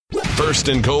First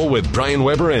and Goal with Brian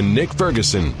Weber and Nick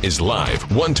Ferguson is live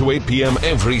 1 to 8 p.m.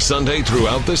 every Sunday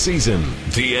throughout the season.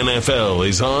 The NFL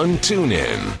is on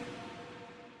TuneIn.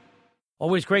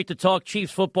 Always great to talk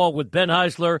Chiefs football with Ben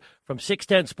Heisler from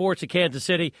 610 Sports in Kansas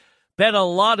City. Ben, a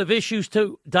lot of issues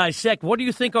to dissect. What do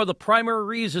you think are the primary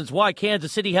reasons why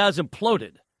Kansas City has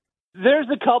imploded? There's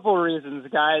a couple reasons,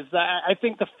 guys. I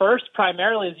think the first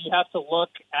primarily is you have to look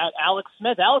at Alex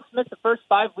Smith. Alex Smith, the first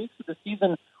 5 weeks of the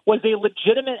season, was a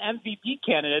legitimate MVP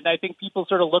candidate. And I think people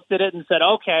sort of looked at it and said,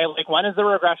 okay, like, when is the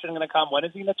regression going to come? When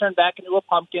is he going to turn back into a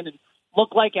pumpkin and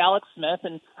look like Alex Smith?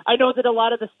 And I know that a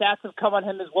lot of the stats have come on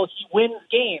him as, well, he wins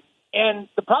games. And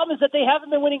the problem is that they haven't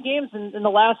been winning games in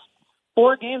the last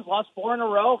 4 games, lost 4 in a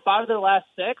row, 5 of their last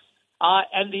 6.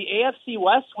 And the AFC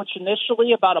West, which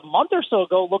initially about a month or so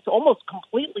ago looked almost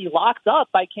completely locked up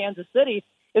by Kansas City,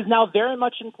 is now very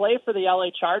much in play for the LA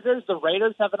Chargers. The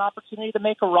Raiders have an opportunity to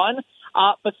make a run,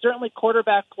 but certainly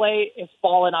quarterback play is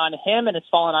fallen on him, and it's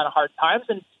fallen on hard times.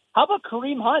 And how about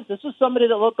Kareem Hunt? This was somebody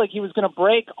that looked like he was going to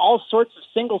break all sorts of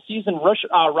single-season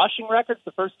rushing records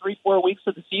the first 3-4 weeks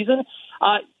of the season.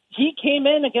 He came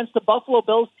in against the Buffalo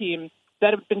Bills team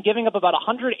that have been giving up about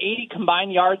 180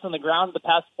 combined yards on the ground the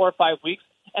past 4 or 5 weeks,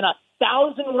 and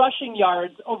 1,000 rushing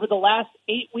yards over the last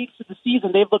 8 weeks of the season.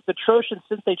 They've looked atrocious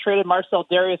since they traded Marcel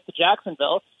Darius to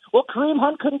Jacksonville. Well, Kareem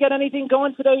Hunt couldn't get anything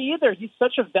going today either. He's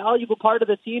such a valuable part of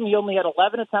the team. He only had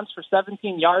 11 attempts for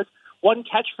 17 yards, 1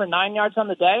 catch for 9 yards on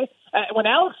the day. When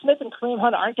Alex Smith and Kareem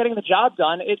Hunt aren't getting the job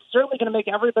done, it's certainly going to make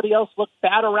everybody else look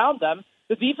bad around them.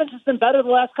 The defense has been better the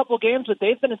last couple of games, but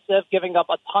they've been instead of giving up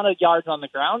a ton of yards on the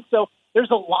ground. So there's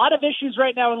a lot of issues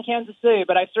right now in Kansas City,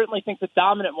 but I certainly think the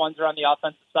dominant ones are on the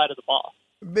offensive side of the ball.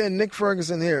 Ben, Nick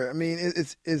Ferguson here. I mean,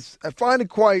 I find it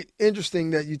quite interesting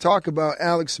that you talk about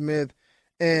Alex Smith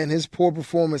and his poor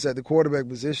performance at the quarterback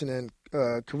position and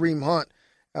Kareem Hunt,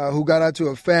 who got out to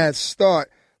a fast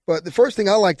start. But the first thing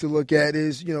I like to look at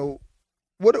is,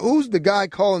 who's the guy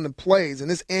calling the plays? And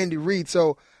it's Andy Reid.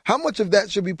 So how much of that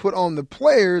should be put on the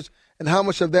players and how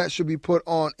much of that should be put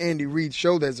on Andy Reid's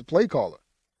shoulder as a play caller?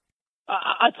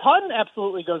 A ton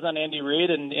absolutely goes on Andy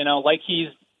Reid, and, like he's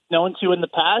known to in the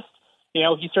past,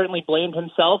 he certainly blamed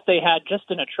himself. They had just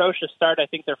an atrocious start. I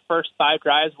think their first 5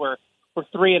 drives were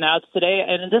 3 and outs today,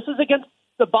 and this is against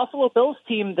the Buffalo Bills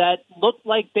team that looked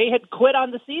like they had quit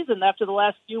on the season after the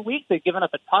last few weeks. They'd given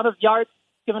up a ton of yards,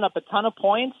 given up a ton of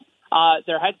points.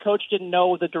 Their head coach didn't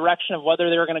know the direction of whether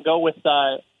they were going to go with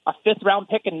a 5th-round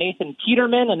pick in Nathan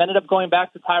Peterman and ended up going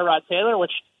back to Tyrod Taylor,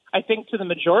 which I think to the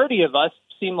majority of us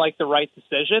seemed like the right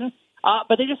decision.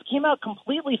 But they just came out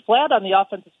completely flat on the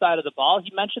offensive side of the ball. He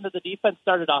mentioned that the defense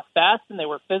started off fast and they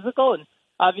were physical and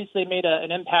obviously made an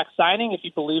impact signing if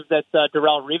you believe that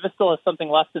Darrelle Revis still has something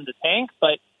left in the tank.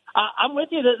 But I'm with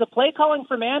you. The play calling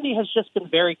from Andy has just been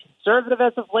very conservative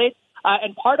as of late.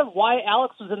 And part of why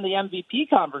Alex was in the MVP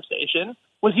conversation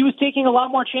was he was taking a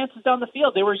lot more chances down the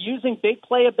field. They were using big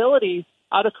play ability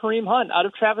out of Kareem Hunt, out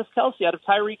of Travis Kelce, out of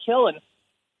Tyreek Hill. And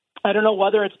I don't know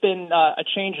whether it's been a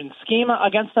change in schema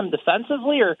against them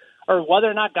defensively or whether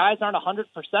or not guys aren't 100%,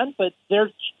 but they're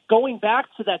going back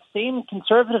to that same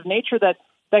conservative nature that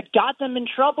got them in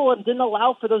trouble and didn't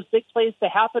allow for those big plays to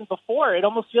happen before. It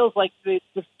almost feels like they've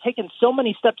taken so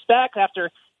many steps back after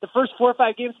the first 4 or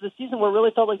 5 games of the season where it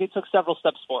really felt like they took several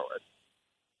steps forward.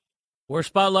 We're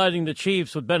spotlighting the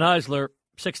Chiefs with Ben Heisler,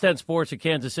 610 Sports in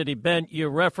Kansas City. Ben, you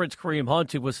referenced Kareem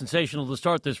Hunt, who was sensational to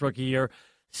start this rookie year.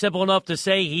 Simple enough to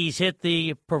say he's hit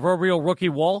the proverbial rookie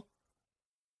wall?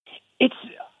 It's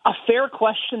a fair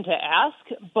question to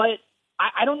ask, but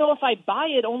I don't know if I buy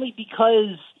it only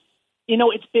because,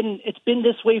 it's been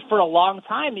this way for a long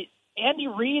time. Andy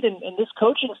Reid and this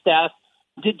coaching staff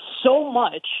did so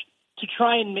much to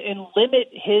try and limit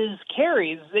his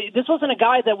carries. This wasn't a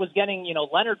guy that was getting,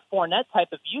 Leonard Fournette type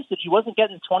of usage. He wasn't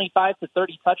getting 25 to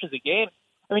 30 touches a game.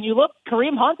 I mean, you look,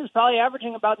 Kareem Hunt is probably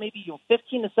averaging about maybe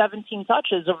 15 to 17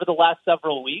 touches over the last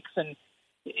several weeks, and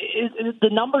the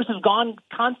numbers have gone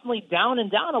constantly down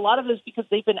and down. A lot of it is because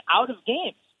they've been out of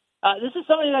games. This is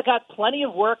somebody that got plenty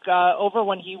of work over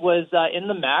when he was in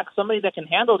the MAC, somebody that can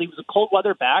handle it. He was a cold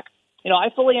weather back. I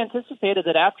fully anticipated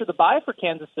that after the bye for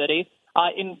Kansas City,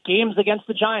 in games against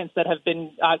the Giants that have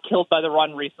been killed by the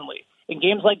run recently, in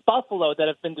games like Buffalo that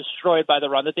have been destroyed by the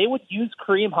run, that they would use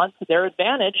Kareem Hunt to their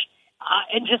advantage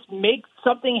and just make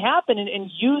something happen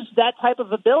and use that type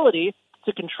of ability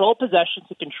to control possession,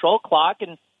 to control clock,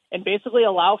 and basically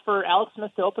allow for Alex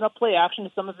Smith to open up play action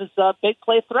to some of his big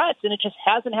play threats, and it just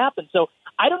hasn't happened. So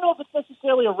I don't know if it's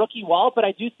necessarily a rookie wall, but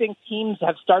I do think teams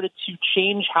have started to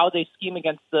change how they scheme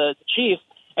against the Chiefs.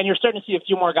 and you're starting to see a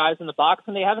few more guys in the box,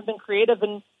 and they haven't been creative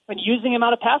in using him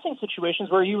out of passing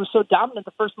situations where he was so dominant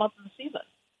the first month of the season.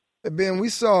 Ben, we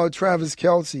saw Travis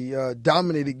Kelce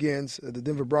dominate against the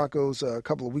Denver Broncos a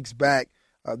couple of weeks back.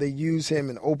 They used him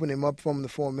and opened him up from the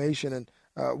formation, and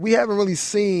we haven't really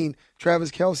seen Travis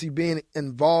Kelce being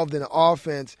involved in the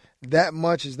offense that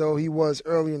much as though he was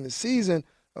early in the season.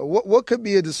 What could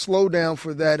be the slowdown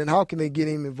for that, and how can they get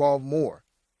him involved more?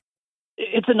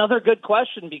 It's another good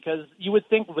question, because you would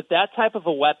think with that type of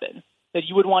a weapon that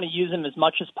you would want to use him as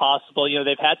much as possible. You know,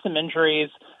 they've had some injuries.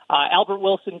 Albert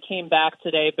Wilson came back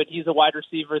today, but he's a wide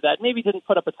receiver that maybe didn't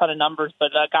put up a ton of numbers,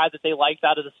 but a guy that they liked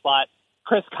out of the slot.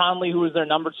 Chris Conley, who was their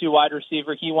number 2 wide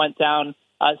receiver, he went down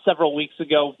several weeks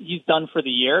ago. He's done for the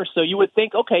year. So you would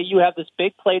think, okay, you have this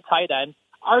big play tight end.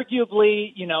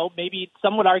 Arguably, you know, maybe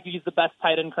some would argue he's the best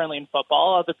tight end currently in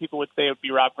football. Other people would say it would be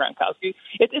Rob Gronkowski.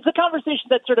 It's a conversation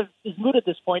that sort of is moot at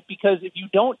this point, because if you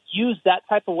don't use that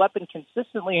type of weapon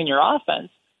consistently in your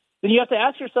offense, then you have to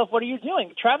ask yourself, what are you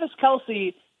doing? Travis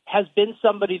Kelce has been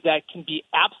somebody that can be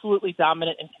absolutely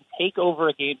dominant and can take over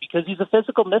a game because he's a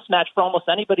physical mismatch for almost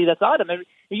anybody that's on him. I mean,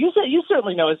 you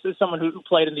certainly know as someone who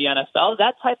played in the NFL,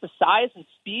 that type of size and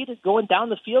speed going down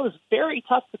the field is very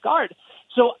tough to guard.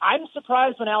 So I'm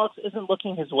surprised when Alex isn't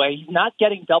looking his way. He's not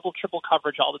getting double, triple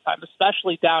coverage all the time,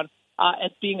 especially down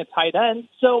at being a tight end.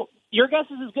 So your guess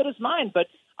is as good as mine, but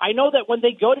I know that when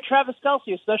they go to Travis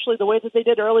Kelce, especially the way that they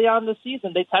did early on this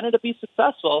season, they tended to be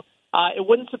successful. It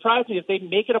wouldn't surprise me if they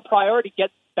make it a priority to get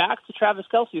back to Travis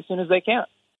Kelce as soon as they can.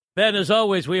 Ben, as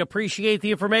always, we appreciate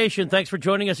the information. Thanks for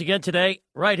joining us again today,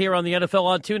 right here on the NFL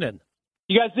on TuneIn.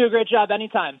 You guys do a great job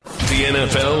anytime. The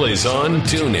NFL is on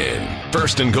TuneIn.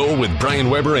 First and Goal with Brian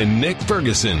Weber and Nick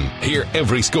Ferguson. Hear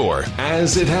every score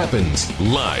as it happens,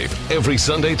 live every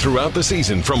Sunday throughout the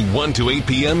season from 1 to 8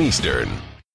 p.m. Eastern.